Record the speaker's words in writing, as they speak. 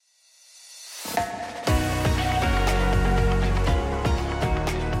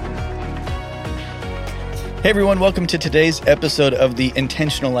Hey everyone, welcome to today's episode of the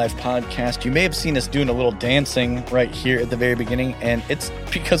Intentional Life Podcast. You may have seen us doing a little dancing right here at the very beginning, and it's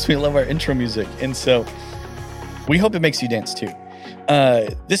because we love our intro music. And so we hope it makes you dance too.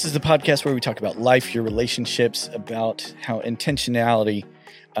 This is the podcast where we talk about life, your relationships, about how intentionality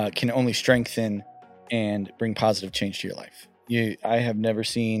can only strengthen and bring positive change to your life. I have never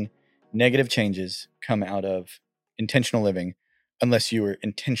seen negative changes come out of intentional living unless you were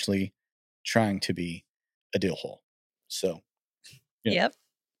intentionally trying to be a deal hole. So, Yep.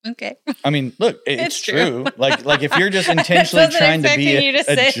 Okay. I mean, look, it's true. Like if you're just intentionally trying to be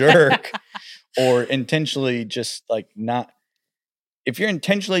a jerk or intentionally just like not, if you're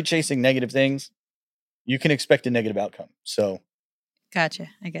intentionally chasing negative things, you can expect a negative outcome. So, Gotcha.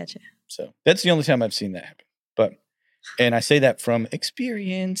 I gotcha. So that's the only time I've seen that happen. And I say that from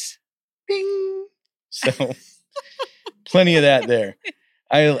experience. Bing. So plenty of that there.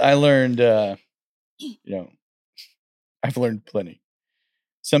 I learned, I've learned plenty.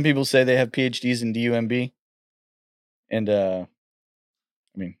 Some people say they have PhDs in DUMB. And, I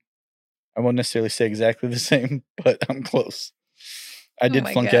won't necessarily say exactly the same, but I'm close. I did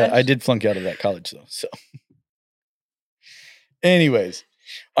flunk out of that college though. So anyways.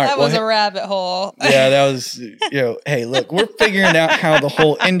 All right, that was a rabbit hole. Yeah, that was, hey, look, we're figuring out how the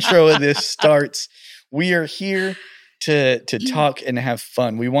whole intro of this starts. We are here to talk and have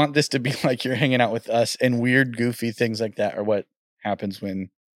fun. We want this to be like you're hanging out with us, and weird, goofy things like that are what happens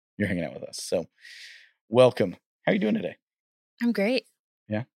when you're hanging out with us. So welcome. How are you doing today? I'm great.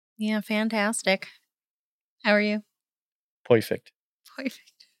 Yeah? Yeah, fantastic. How are you? Perfect.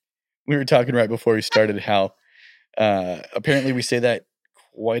 We were talking right before we started how apparently we say that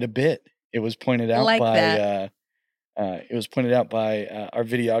quite a bit. It was pointed out by our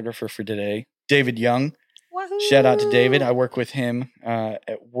videographer for today, David Young. Wahoo! Shout out to David. I work with him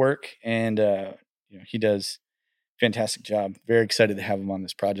at work, and he does a fantastic job. Very excited to have him on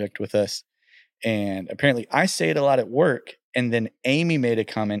this project with us. And apparently I say it a lot at work, and then Amy made a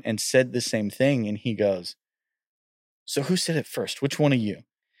comment and said the same thing, and he goes, "So who said it first? Which one of you?"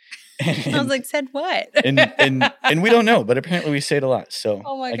 And, I was like, "Said what?" and we don't know, but apparently we say it a lot. So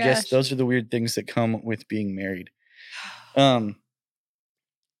I guess those are the weird things that come with being married.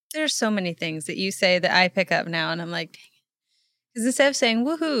 There's so many things that you say that I pick up now, and I'm like, dang it. Because instead of saying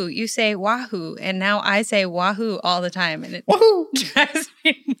woohoo, you say wahoo, and now I say wahoo all the time, and it wahoo drives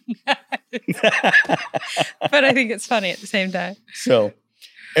me nuts. But I think it's funny at the same time. So,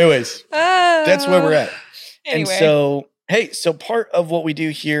 anyways, that's where we're at. Anyway. And so, so part of what we do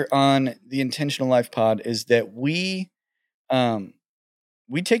here on the Intentional Life Pod is that we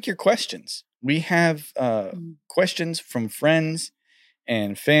take your questions. We have questions from friends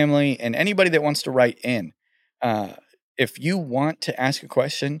and family and anybody that wants to write in. If you want to ask a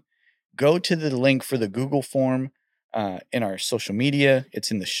question, go to the link for the Google form in our social media.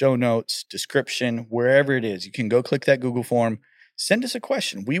 It's in the show notes, description, wherever it is. You can go click that Google form. Send us a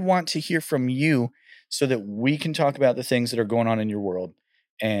question. We want to hear from you so that we can talk about the things that are going on in your world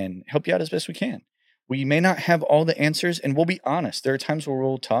and help you out as best we can. We may not have all the answers, and we'll be honest. There are times where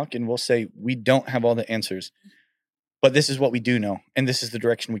we'll talk and we'll say we don't have all the answers. But this is what we do know, and this is the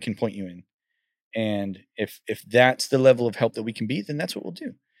direction we can point you in. And if that's the level of help that we can be, then that's what we'll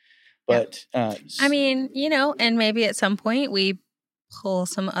do. But and maybe at some point we pull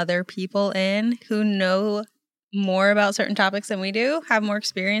some other people in who know more about certain topics than we do, have more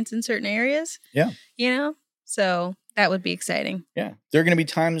experience in certain areas. Yeah. So that would be exciting. Yeah. There are going to be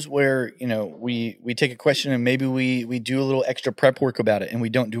times where, we take a question and maybe we do a little extra prep work about it and we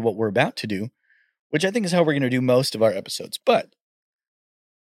don't do what we're about to do, which I think is how we're going to do most of our episodes. But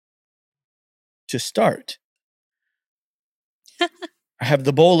to start, I have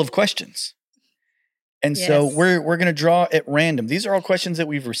the bowl of questions. And so we're going to draw at random. These are all questions that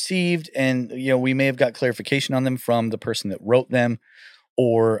we've received, and we may have got clarification on them from the person that wrote them,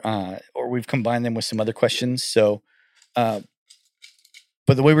 or we've combined them with some other questions. So, but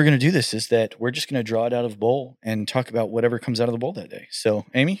the way we're going to do this is that we're just going to draw it out of the bowl and talk about whatever comes out of the bowl that day. So,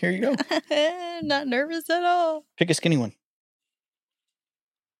 Amy, here you go. I'm not nervous at all. Pick a skinny one.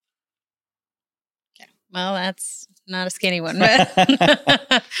 Okay. Well, that's not a skinny one,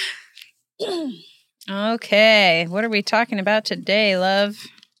 but okay. What are we talking about today, love?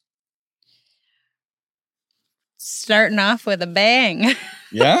 Starting off with a bang.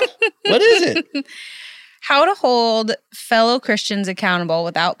 Yeah? What is it? How to hold fellow Christians accountable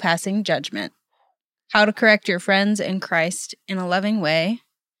without passing judgment. How to correct your friends in Christ in a loving way.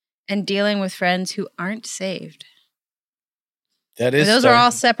 And dealing with friends who aren't saved. Those are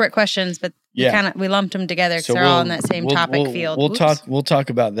all separate questions, but we lumped them together because they're all in that same topic field. We'll talk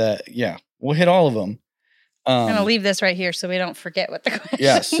about that. Yeah, we'll hit all of them. I'm going to leave this right here so we don't forget what the questions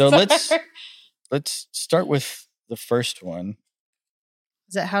Yeah, so are. let's start with the first one.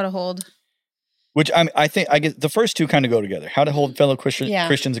 Is it how to hold? Which I think I get the first two kind of go together. How to hold fellow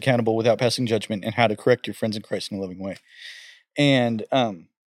Christians accountable without passing judgment, and how to correct your friends in Christ in a loving way. And I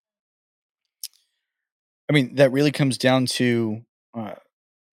mean, that really comes down to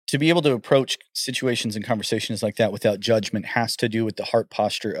be able to approach situations and conversations like that without judgment has to do with the heart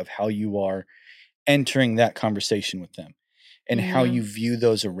posture of how you are entering that conversation with them and how you view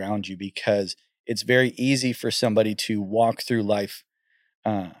those around you, because it's very easy for somebody to walk through life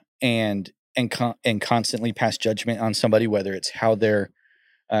and constantly pass judgment on somebody, whether it's how they're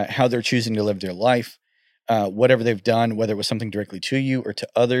choosing to live their life, whatever they've done, whether it was something directly to you or to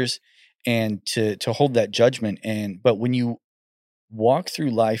others, and to hold that judgment. But when you walk through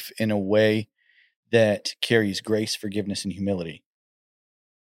life in a way that carries grace, forgiveness, and humility,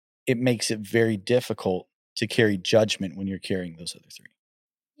 it makes it very difficult to carry judgment when you're carrying those other three.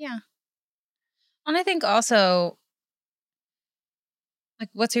 Yeah. And I think also, like,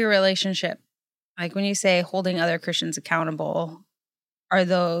 what's your relationship? Like, when you say holding other Christians accountable, are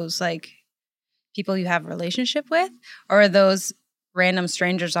those like people you have a relationship with, or are those random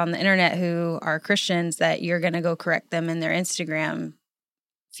strangers on the internet who are Christians that you're going to go correct them in their Instagram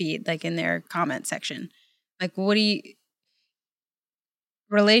feed, like in their comment section? Like,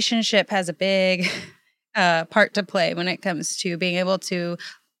 relationship has a big part to play when it comes to being able to,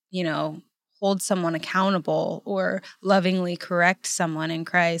 hold someone accountable or lovingly correct someone in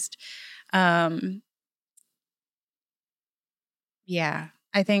Christ. Yeah,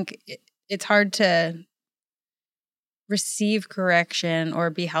 I think it's hard to receive correction or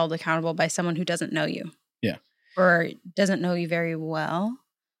be held accountable by someone who doesn't know you. Yeah. Or doesn't know you very well.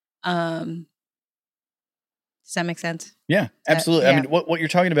 Does that make sense? Yeah, absolutely. I mean, what you're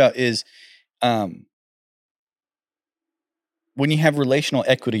talking about is when you have relational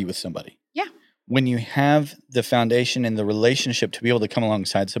equity with somebody. Yeah. When you have the foundation and the relationship to be able to come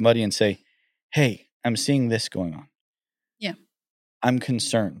alongside somebody and say, hey, I'm seeing this going on. Yeah. I'm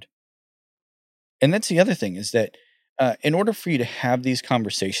concerned. And that's the other thing, is that in order for you to have these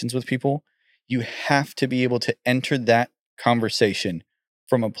conversations with people, you have to be able to enter that conversation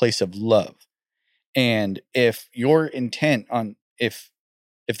from a place of love. And if your intent on, if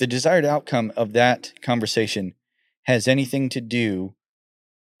the desired outcome of that conversation has anything to do,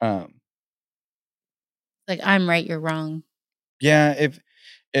 like, I'm right, you're wrong. Yeah.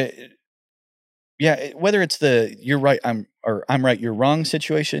 Whether it's the you're right, I'm right, you're wrong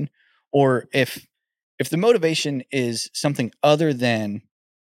situation, or if the motivation is something other than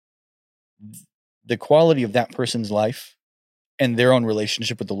the quality of that person's life and their own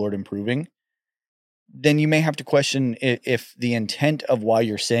relationship with the Lord improving, then you may have to question if the intent of why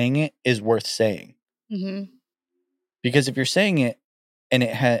you're saying it is worth saying. Mm-hmm. Because if you're saying it and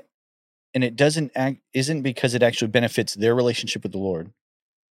it isn't because it actually benefits their relationship with the Lord.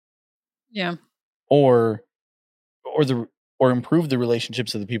 Yeah. Or improve the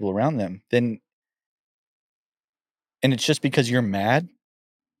relationships of the people around them, and it's just because you're mad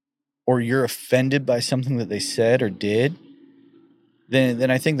or you're offended by something that they said or did,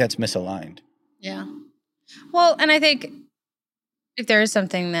 then I think that's misaligned. Yeah. Well, and I think if there is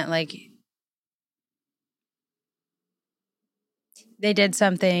something that, like, they did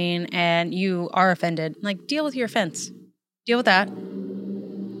something and you are offended, like, deal with your offense. Deal with that.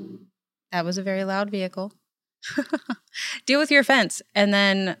 That was a very loud vehicle. Deal with your offense. And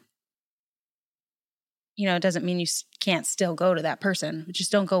then, it doesn't mean you can't still go to that person.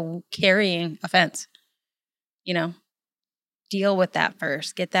 Just don't go carrying offense. Deal with that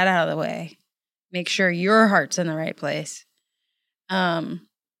first. Get that out of the way. Make sure your heart's in the right place. I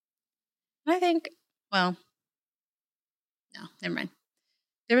think, well, no, never mind.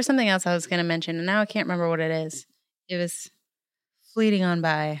 There was something else I was going to mention, and now I can't remember what it is. It was fleeting on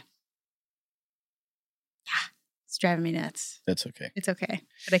by. It's driving me nuts. That's okay. It's okay,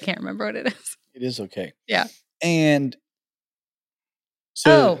 but I can't remember what it is. It is okay. Yeah. And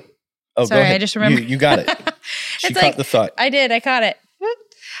so, sorry, I just remembered. You got it. She caught the thought. I did. I caught it.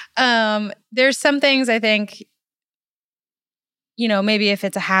 There's some things I think, maybe if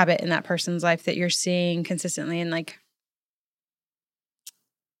it's a habit in that person's life that you're seeing consistently, and like,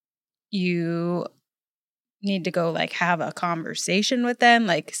 you need to go, like, have a conversation with them,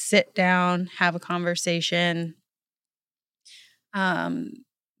 like, sit down, have a conversation,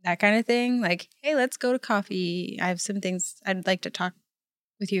 that kind of thing. Like, hey, let's go to coffee. I have some things I'd like to talk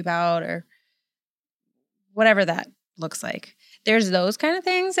with you about, or whatever that looks like. There's those kind of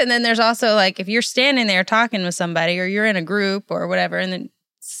things. And then there's also, like, if you're standing there talking with somebody, or you're in a group or whatever, and then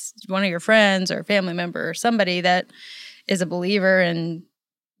one of your friends or family member or somebody that is a believer and,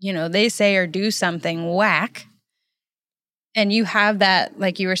 they say or do something whack, and you have that,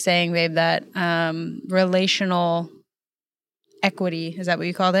 like you were saying, babe, that relational equity. Is that what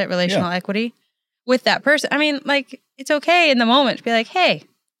you called it? Relational equity with that person. I mean, like, it's okay in the moment to be like, hey,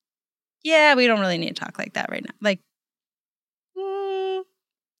 yeah, we don't really need to talk like that right now. Like,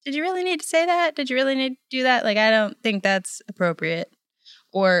 did you really need to say that? Did you really need to do that? Like, I don't think that's appropriate.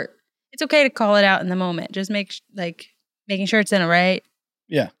 Or it's okay to call it out in the moment. Just making sure it's in a right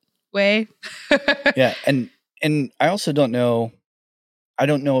way. Yeah. And I also don't know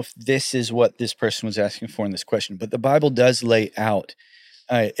if this is what this person was asking for in this question, but the Bible does lay out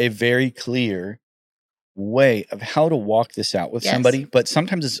a very clear way of how to walk this out with somebody, but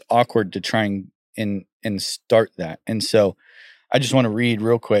sometimes it's awkward to try and start that. And so I just want to read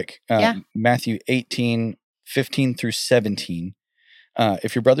real quick, Matthew 18:15 through 17.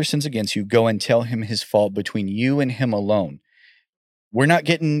 If your brother sins against you, go and tell him his fault between you and him alone. We're not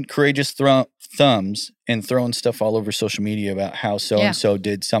getting courageous thumbs and throwing stuff all over social media about how so-and-so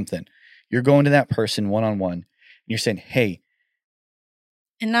did something. You're going to that person one-on-one, and you're saying, hey,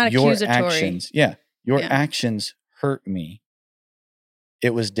 and not your accusatory. Actions hurt me.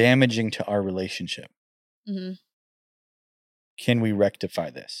 It was damaging to our relationship. Mm-hmm. Can we rectify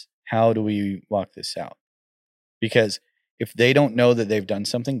this? How do we walk this out? Because if they don't know that they've done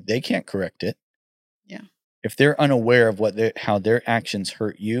something, they can't correct it. Yeah. If they're unaware of how their actions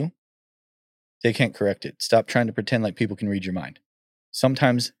hurt you, they can't correct it. Stop trying to pretend like people can read your mind.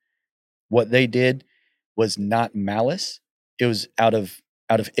 Sometimes what they did was not malice. It was out of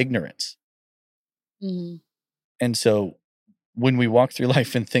ignorance. Mm-hmm. And so when we walk through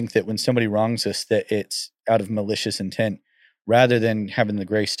life and think that when somebody wrongs us, that it's out of malicious intent, rather than having the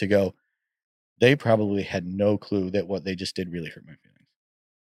grace to go, they probably had no clue that what they just did really hurt my feelings.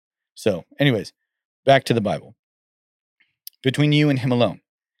 So anyways, back to the Bible. Between you and him alone.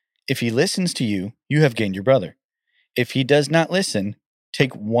 If he listens to you, you have gained your brother. If he does not listen,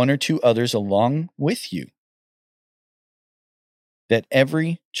 take one or two others along with you, that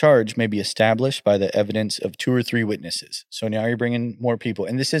every charge may be established by the evidence of 2 or 3 witnesses. So now you're bringing more people.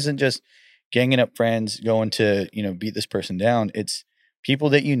 And this isn't just ganging up friends, going to, beat this person down. It's people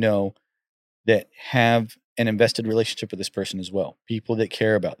that you know that have an invested relationship with this person as well. People that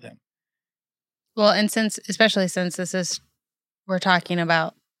care about them. Well, and especially since we're talking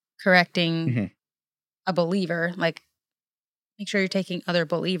about correcting a believer, like, make sure you're taking other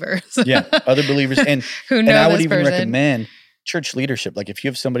believers. Other believers. And who know and I would this even person. recommend church leadership. Like, if you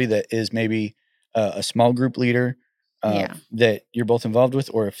have somebody that is maybe a small group leader that you're both involved with,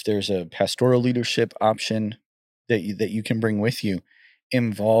 or if there's a pastoral leadership option that you can bring with you,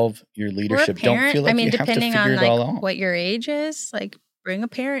 involve your leadership. Don't feel like you have to depending figure on it all out. What your age is, like, bring a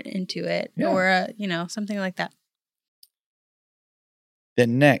parent into it or something like that.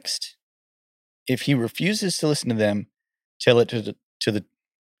 Then next, if he refuses to listen to them, tell it to the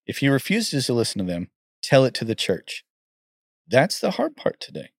if he refuses to listen to them, tell it to the church. That's the hard part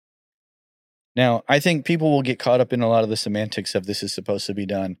today. Now, I think people will get caught up in a lot of the semantics of this is supposed to be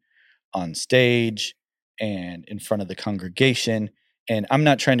done on stage and in front of the congregation. And I'm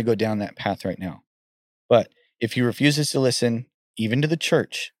not trying to go down that path right now. But if he refuses to listen, even to the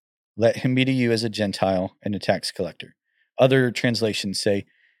church, let him be to you as a Gentile and a tax collector. Other translations say,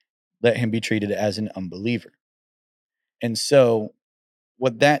 let him be treated as an unbeliever. And so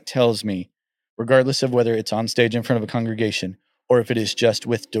what that tells me, regardless of whether it's on stage in front of a congregation or if it is just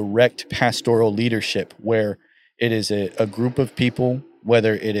with direct pastoral leadership, where it is a group of people,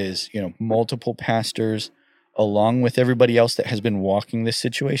 whether it is, multiple pastors, along with everybody else that has been walking this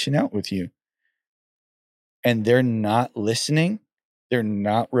situation out with you, and they're not listening, they're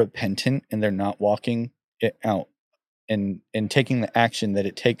not repentant, and they're not walking it out and taking the action that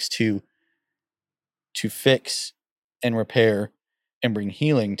it takes to fix and repair and bring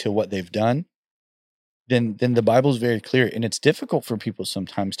healing to what they've done, then the Bible's very clear. And it's difficult for people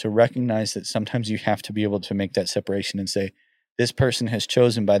sometimes to recognize that sometimes you have to be able to make that separation and say, this person has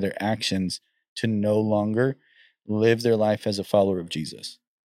chosen by their actions to no longer live their life as a follower of Jesus.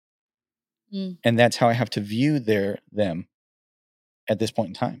 And that's how I have to view them at this point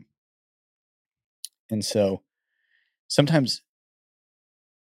in time. And so sometimes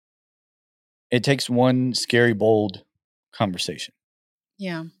it takes one scary, bold conversation.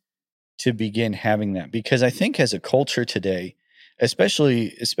 Yeah. To begin having that. Because I think as a culture today,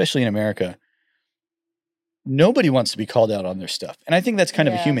 especially in America, nobody wants to be called out on their stuff. And I think that's kind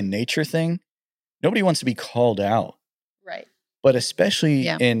of a human nature thing. Nobody wants to be called out. Right. But especially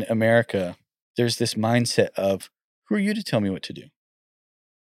in America, there's this mindset of, who are you to tell me what to do?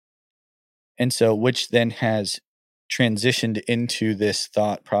 And so, which then has transitioned into this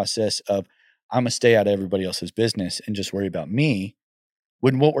thought process of, I'm going to stay out of everybody else's business and just worry about me.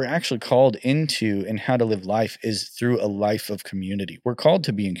 When what we're actually called into and how to live life is through a life of community. We're called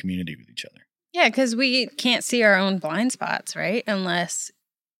to be in community with each other. Yeah, because we can't see our own blind spots, right? Unless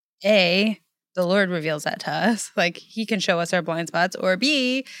A, the Lord reveals that to us. Like he can show us our blind spots, or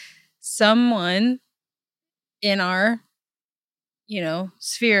B, someone in our,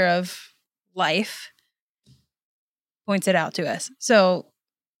 sphere of life points it out to us. So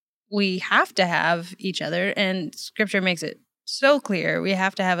we have to have each other, and scripture makes it so clear. We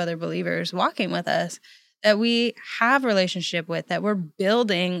have to have other believers walking with us that we have relationship with, that we're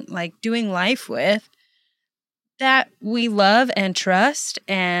building, like doing life with, that we love and trust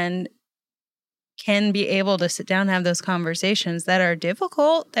and can be able to sit down and have those conversations that are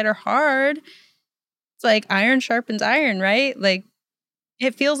difficult, that are hard. It's like iron sharpens iron, right? Like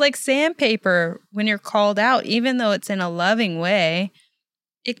it feels like sandpaper when you're called out, even though it's in a loving way.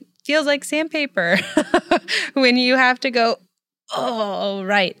 It feels like sandpaper when you have to go, oh,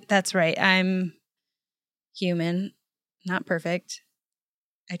 right, that's right. I'm human, not perfect.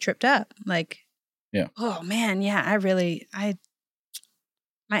 I tripped up. Like, yeah. Oh man, yeah,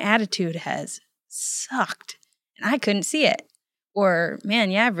 my attitude has sucked and I couldn't see it. Or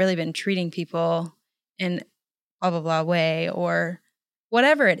man, yeah, I've really been treating people in blah, blah, blah way, or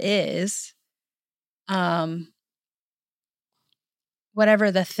whatever it is.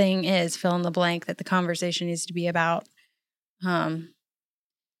 Whatever the thing is, fill in the blank that the conversation needs to be about.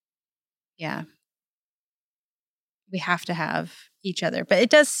 Yeah. We have to have each other, but it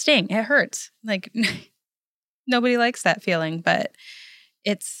does sting. It hurts. Like nobody likes that feeling, but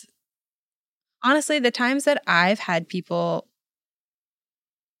it's honestly the times that I've had people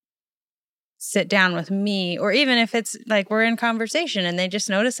sit down with me, or even if it's like we're in conversation and they just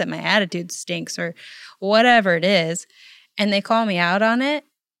notice that my attitude stinks or whatever it is, and they call me out on it,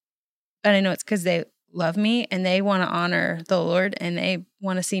 but I know it's because they love me and they want to honor the Lord and they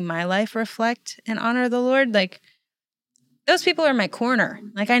want to see my life reflect and honor the Lord. Like those people are my corner.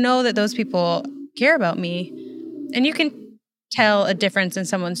 Like I know that those people care about me, and you can tell a difference in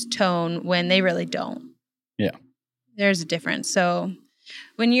someone's tone when they really don't. Yeah. There's a difference. So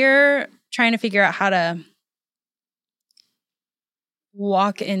when you're trying to figure out how to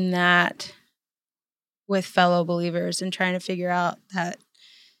walk in that with fellow believers and trying to figure out that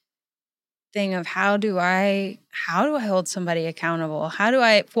thing of how do I hold somebody accountable?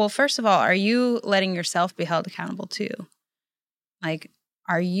 Well, first of all, are you letting yourself be held accountable too? Like,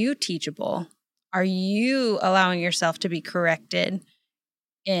 are you teachable? Are you allowing yourself to be corrected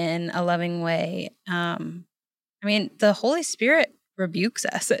in a loving way? The Holy Spirit rebukes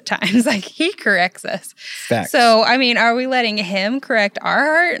us at times. Like he corrects us. Facts. So, are we letting him correct our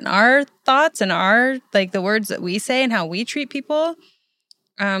heart and our thoughts and our, like the words that we say and how we treat people?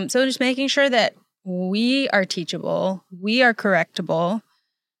 So just making sure that we are teachable, we are correctable,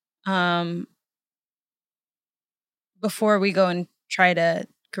 before we go and try to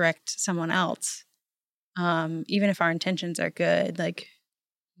correct someone else. Even if our intentions are good, like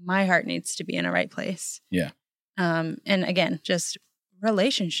my heart needs to be in a right place. Yeah. And again, just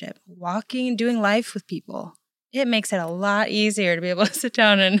relationship, walking, doing life with people. It makes it a lot easier to be able to sit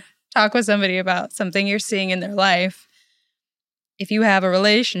down and talk with somebody about something you're seeing in their life if you have a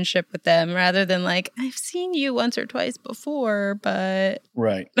relationship with them, rather than like, I've seen you once or twice before, but...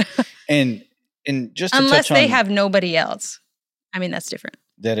 Right. And just to unless touch on, they have nobody else. That's different.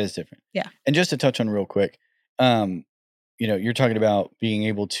 That is different. Yeah. And just to touch on real quick, you're talking about being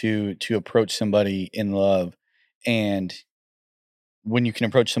able to approach somebody in love, and when you can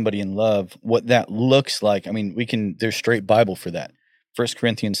approach somebody in love, what that looks like. There's straight Bible for that. 1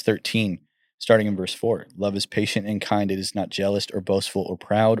 Corinthians 13, starting in verse 4. Love is patient and kind. It is not jealous or boastful or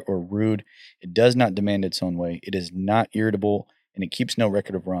proud or rude. It does not demand its own way. It is not irritable, and it keeps no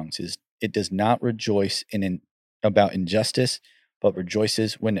record of wrongs. It does not rejoice about injustice, but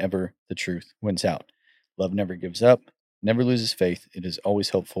rejoices whenever the truth wins out. Love never gives up, never loses faith. It is always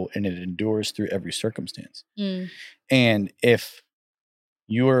hopeful, and it endures through every circumstance. And if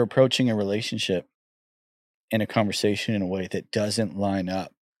you are approaching a relationship and a conversation in a way that doesn't line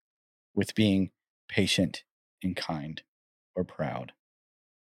up with being patient and kind or proud,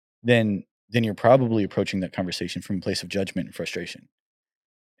 then you're probably approaching that conversation from a place of judgment and frustration.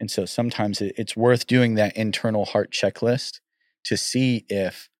 And so sometimes it's worth doing that internal heart checklist to see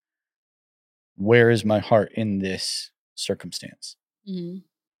where is my heart in this circumstance? Mm-hmm.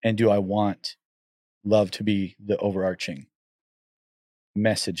 And do I want love to be the overarching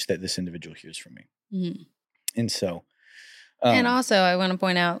message that this individual hears from me? Mm-hmm. And so And also, I want to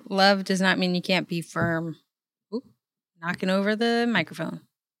point out, love does not mean you can't be firm. Oop, knocking over the microphone.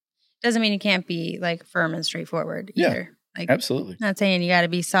 Doesn't mean you can't be like firm and straightforward either. Like, absolutely. Not saying you got to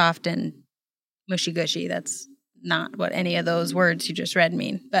be soft and mushy gushy. That's not what any of those words you just read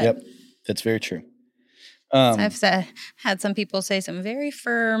mean. But yep, that's very true. I've had some people say some very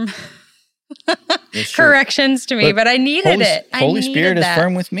firm corrections to me, but I needed it. Holy Spirit is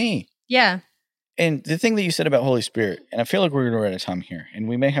firm with me. Yeah. And the thing that you said about Holy Spirit, and I feel like we're going to run out of time here, and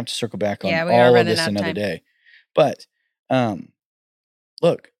we may have to circle back on all of this another day. But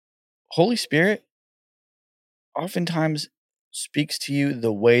look, Holy Spirit oftentimes speaks to you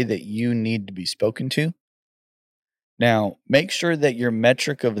the way that you need to be spoken to. Now, make sure that your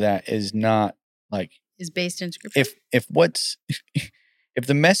metric of that is not like is based in Scripture. If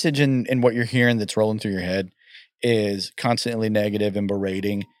the message in what you're hearing that's rolling through your head is constantly negative and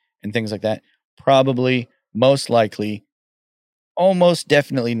berating and things like that, probably, most likely, almost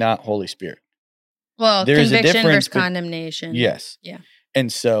definitely not Holy Spirit. Well, there's conviction versus condemnation. Yes. Yeah.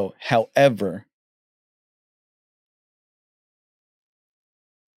 And so, however,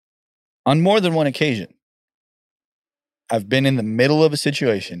 on more than one occasion, I've been in the middle of a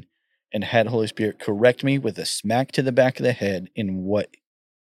situation and had Holy Spirit correct me with a smack to the back of the head in what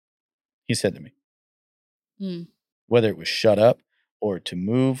he said to me. Whether it was shut up or to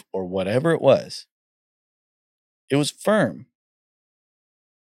move or whatever it was firm.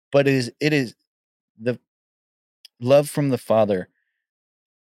 But it is the love from the Father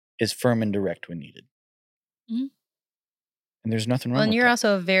is firm and direct when needed. Mm-hmm. And there's nothing wrong with that. And you're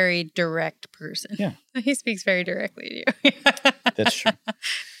also a very direct person. Yeah. He speaks very directly to you. That's true.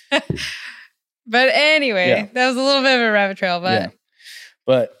 But anyway, that was a little bit of a rabbit trail. But,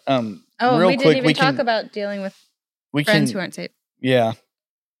 but real we quick, didn't even talk about dealing with friends who aren't saved. Yeah.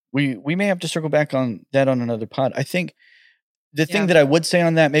 We may have to circle back on that on another pod. I think the thing that I would say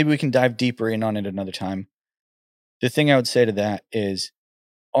on that, maybe we can dive deeper in on it another time. The thing I would say to that is,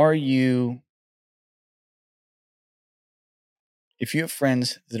 if you have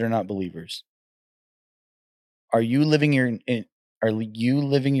friends that are not believers, are you living your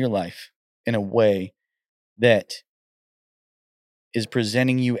life in a way that is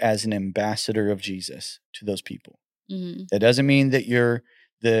presenting you as an ambassador of Jesus to those people? Mm-hmm. That doesn't mean that you're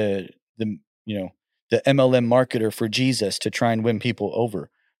the MLM marketer for Jesus to try and win people over,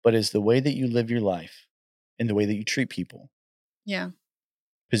 but is the way that you live your life and the way that you treat people. Yeah.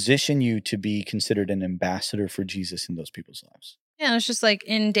 Position you to be considered an ambassador for Jesus in those people's lives. Yeah, and it's just like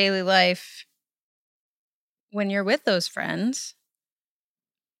in daily life, when you're with those friends,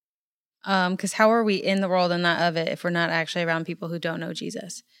 because how are we in the world and not of it if we're not actually around people who don't know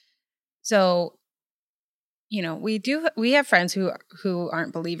Jesus? So, we have friends who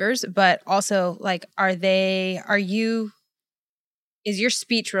aren't believers, but also like, is your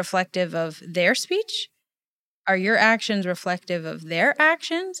speech reflective of their speech? Are your actions reflective of their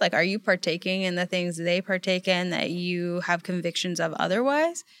actions? Like, are you partaking in the things they partake in that you have convictions of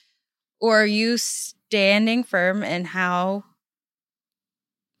otherwise? Or are you standing firm in how,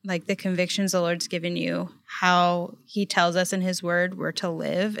 like, the convictions the Lord's given you, how he tells us in his word we're to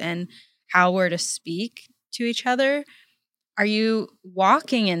live and how we're to speak to each other? Are you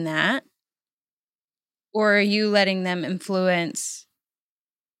walking in that? Or are you letting them influence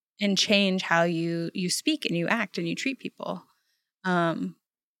and change how you speak and you act and you treat people? Yeah.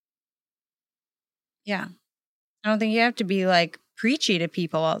 I don't think you have to be like preachy to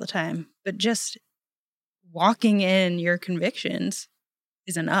people all the time, but just walking in your convictions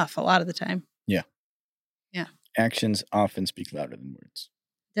is enough a lot of the time. Yeah. Yeah. Actions often speak louder than words.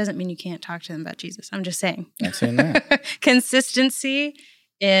 Doesn't mean you can't talk to them about Jesus. I'm just saying. Not saying that. Consistency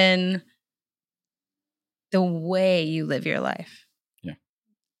in the way you live your life. Yeah.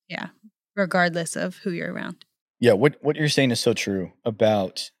 Yeah. Regardless of who you're around. Yeah. What you're saying is so true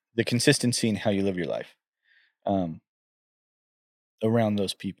about the consistency in how you live your life around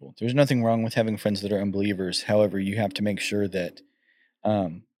those people. There's nothing wrong with having friends that are unbelievers. However, you have to make sure that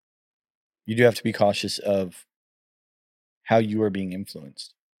you do have to be cautious of how you are being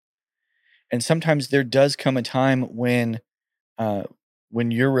influenced. And sometimes there does come a time when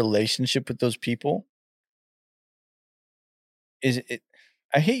your relationship with those people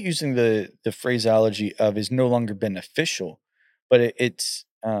I hate using the phraseology of is no longer beneficial, but it's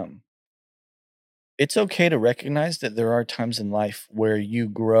okay to recognize that there are times in life where you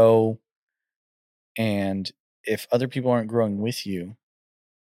grow, and if other people aren't growing with you,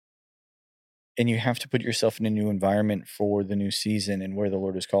 and you have to put yourself in a new environment for the new season and where the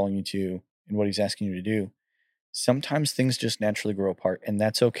Lord is calling you to and what he's asking you to do, sometimes things just naturally grow apart, and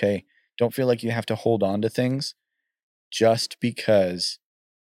that's okay. Don't feel like you have to hold on to things just because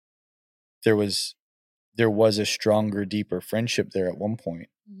there was a stronger, deeper friendship there at one point.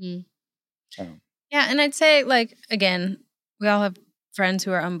 Mm-hmm. So. Yeah, and I'd say, like, again, we all have friends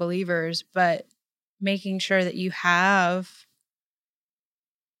who are unbelievers, but making sure that you have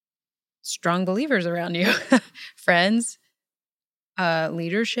strong believers around you, friends,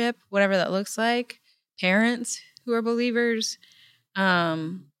 leadership, whatever that looks like, parents who are believers,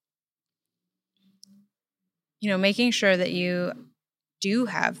 making sure that you do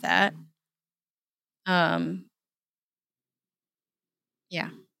have that. Yeah.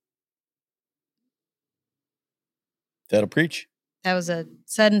 That'll preach. That was a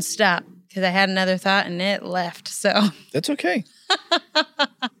sudden stop because I had another thought and it left. So that's okay.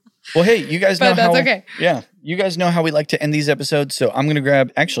 Well, hey, you guys know but that's okay. Yeah, you guys know how we like to end these episodes. So I'm gonna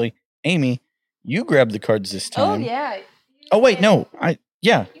grab. Actually, Amy, you grab the cards this time. Oh yeah. Oh wait, no.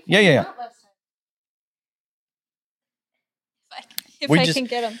 Yeah. If I can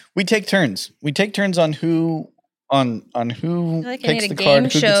get them. We take turns. We take turns on who who like picks the card,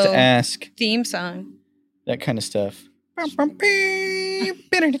 who gets to ask. Theme song. That kind of stuff. Sounds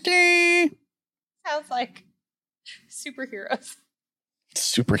like superheroes.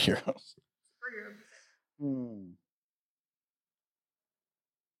 Superheroes.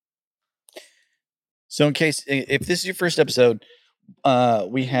 So in case, if this is your first episode,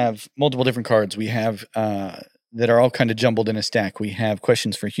 we have multiple different cards. We have that are all kind of jumbled in a stack. We have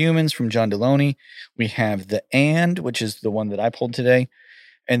Questions for Humans from John Deloney. We have the And, which is the one that I pulled today.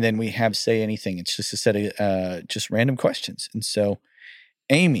 And then we have Say Anything. It's just a set of just random questions. And so,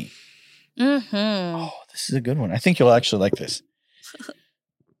 Amy. Mm-hmm. Oh, this is a good one. I think you'll actually like this.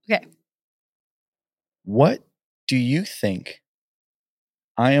 Okay. What do you think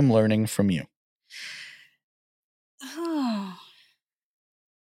I am learning from you? Oh.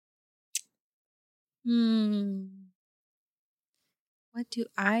 What do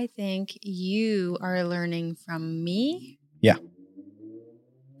I think you are learning from me? Yeah.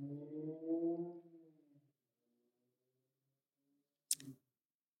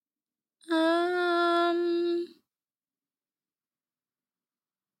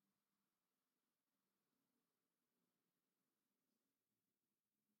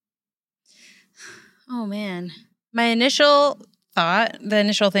 Oh man. My initial thought, the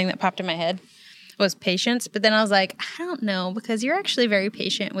initial thing that popped in my head was patience, but then I was like, I don't know, because you're actually very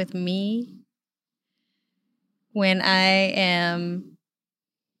patient with me when I am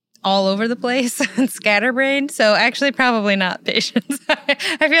all over the place and scatterbrained. So actually probably not patience.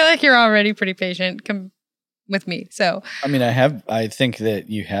 I feel like you're already pretty patient with me. So I mean, I think that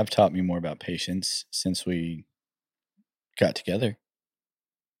you have taught me more about patience since we got together.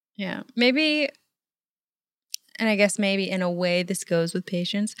 Yeah. Maybe, and I guess maybe in a way this goes with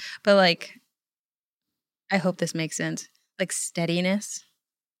patience, but like, I hope this makes sense. Like steadiness.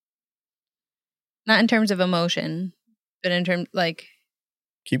 Not in terms of emotion, but in terms like.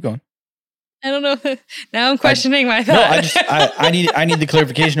 Keep going. I don't know. Now I'm questioning my thought. No, I need the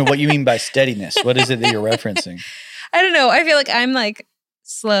clarification of what you mean by steadiness. What is it that you're referencing? I don't know. I feel like I'm like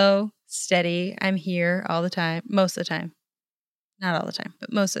slow, steady. I'm here all the time. Most of the time. Not all the time,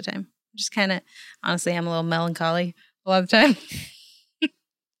 but most of the time. Just kind of, honestly, I'm a little melancholy a lot of the time.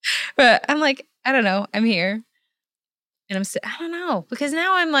 But I'm like, I don't know. I'm here. And I don't know. Because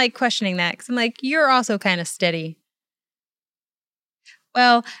now I'm like questioning that. Because I'm like, you're also kind of steady.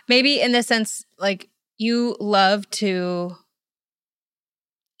 Well, maybe in the sense, like, you love to,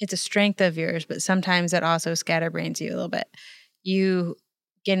 it's a strength of yours, but sometimes it also scatterbrains you a little bit. You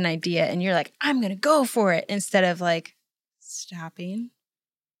get an idea and you're like, I'm going to go for it. Instead of like stopping,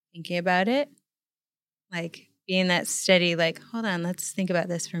 thinking about it, like being that steady, like, hold on, let's think about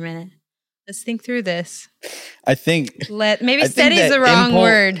this for a minute. Let's think through this. I think maybe steady is the wrong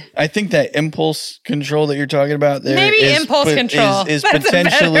word. I think that impulse control that you're talking about there is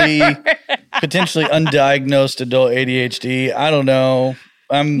potentially undiagnosed adult ADHD. I don't know.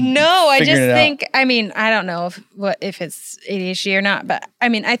 I just think, I mean, I don't know if it's ADHD or not, but I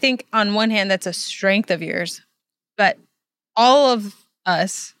mean, I think on one hand that's a strength of yours, but all of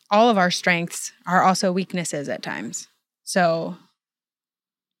our strengths are also weaknesses at times. So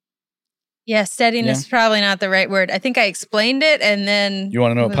yeah, steadiness is probably not the right word. I think I explained it and then... You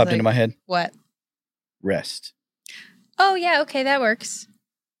want to know what popped into my head? What? Rest. Oh, yeah. Okay, that works.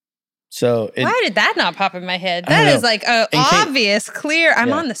 So why did that not pop in my head? That is like obvious, clear.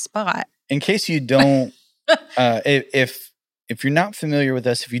 I'm on the spot. In case you don't... if you're not familiar with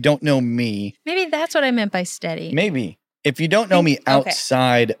us, if you don't know me... Maybe that's what I meant by steady. Maybe. If you don't know me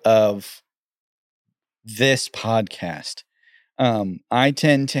outside of this podcast... I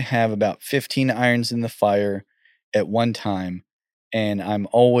tend to have about 15 irons in the fire at one time, and I'm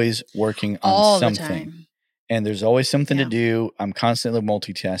always working on All something. the time. And there's always something to do. I'm constantly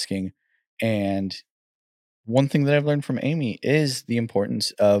multitasking. And one thing that I've learned from Amy is the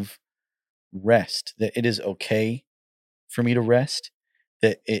importance of rest, that it is okay for me to rest,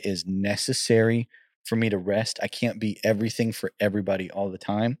 that it is necessary for me to rest. I can't be everything for everybody all the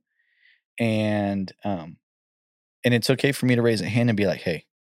time. And it's okay for me to raise a hand and be like, hey,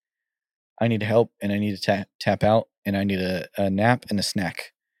 I need help and I need to tap out and I need a nap and a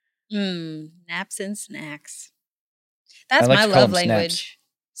snack. Naps and snacks. That's my love language.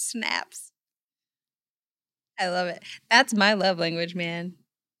 Snaps. I love it. That's my love language, man.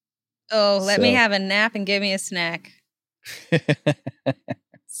 Oh, let me have a nap and give me a snack.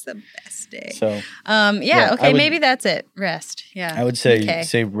 It's the best day. So, okay, maybe that's it. Rest. Yeah. I would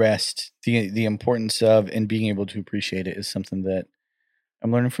say rest. The importance of and being able to appreciate it is something that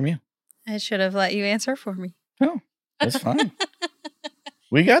I'm learning from you. I should have let you answer for me. Oh, that's fine.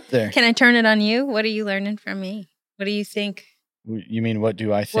 We got there. Can I turn it on you? What are you learning from me? What do you think? You mean, what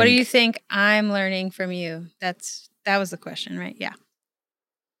do I think? What do you think I'm learning from you? That was the question, right? Yeah.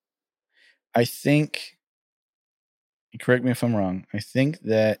 I think, correct me if I'm wrong, I think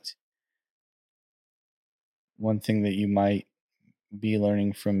that one thing that you might be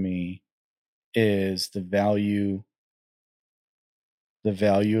learning from me is the value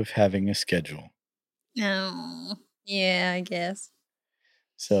of having a schedule. Oh, yeah, I guess.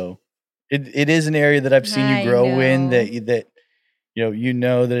 So it is an area that I've seen you grow in, that you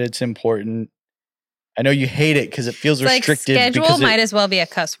know that it's important. I know you hate it because it feels restrictive. Schedule might as well be a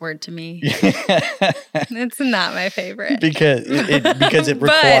cuss word to me. It's not my favorite because it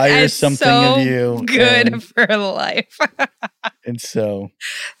requires something of you. Good for life. And so,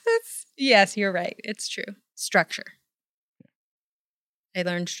 yes, you're right. It's true. Structure. I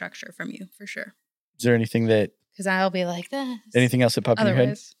learned structure from you for sure. Is there anything that? Because I'll be like this. Anything else that popped in your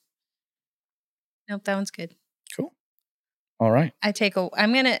head? Nope, that one's good. Cool. All right. I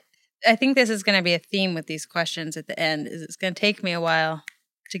think this is going to be a theme with these questions at the end. Is it's going to take me a while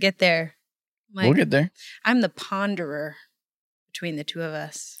to get there. We'll get there. I'm the ponderer between the two of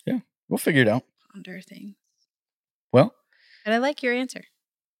us. Yeah, we'll figure it out. Ponder things. Well. But I like your answer.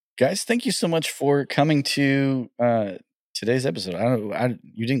 Guys, thank you so much for coming to today's episode.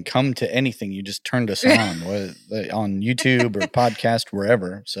 You didn't come to anything. You just turned us on YouTube or podcast,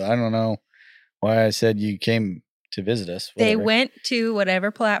 wherever. So I don't know why I said you came to visit us. Whatever. They went to whatever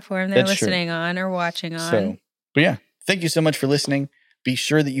platform they're listening on or watching on. But yeah, thank you so much for listening. Be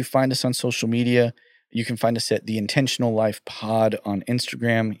sure that you find us on social media. You can find us at The Intentional Life Pod on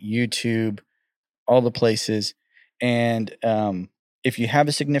Instagram, YouTube, all the places. And if you have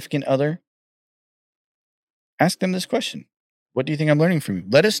a significant other, ask them this question. What do you think I'm learning from you?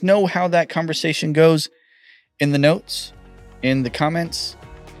 Let us know how that conversation goes in the notes, in the comments.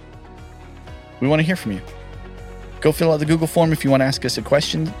 We want to hear from you. Go fill out the Google form if you want to ask us a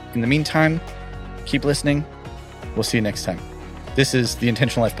question. In the meantime, keep listening. We'll see you next time. This is the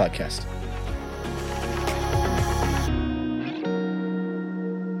Intentional Life Podcast.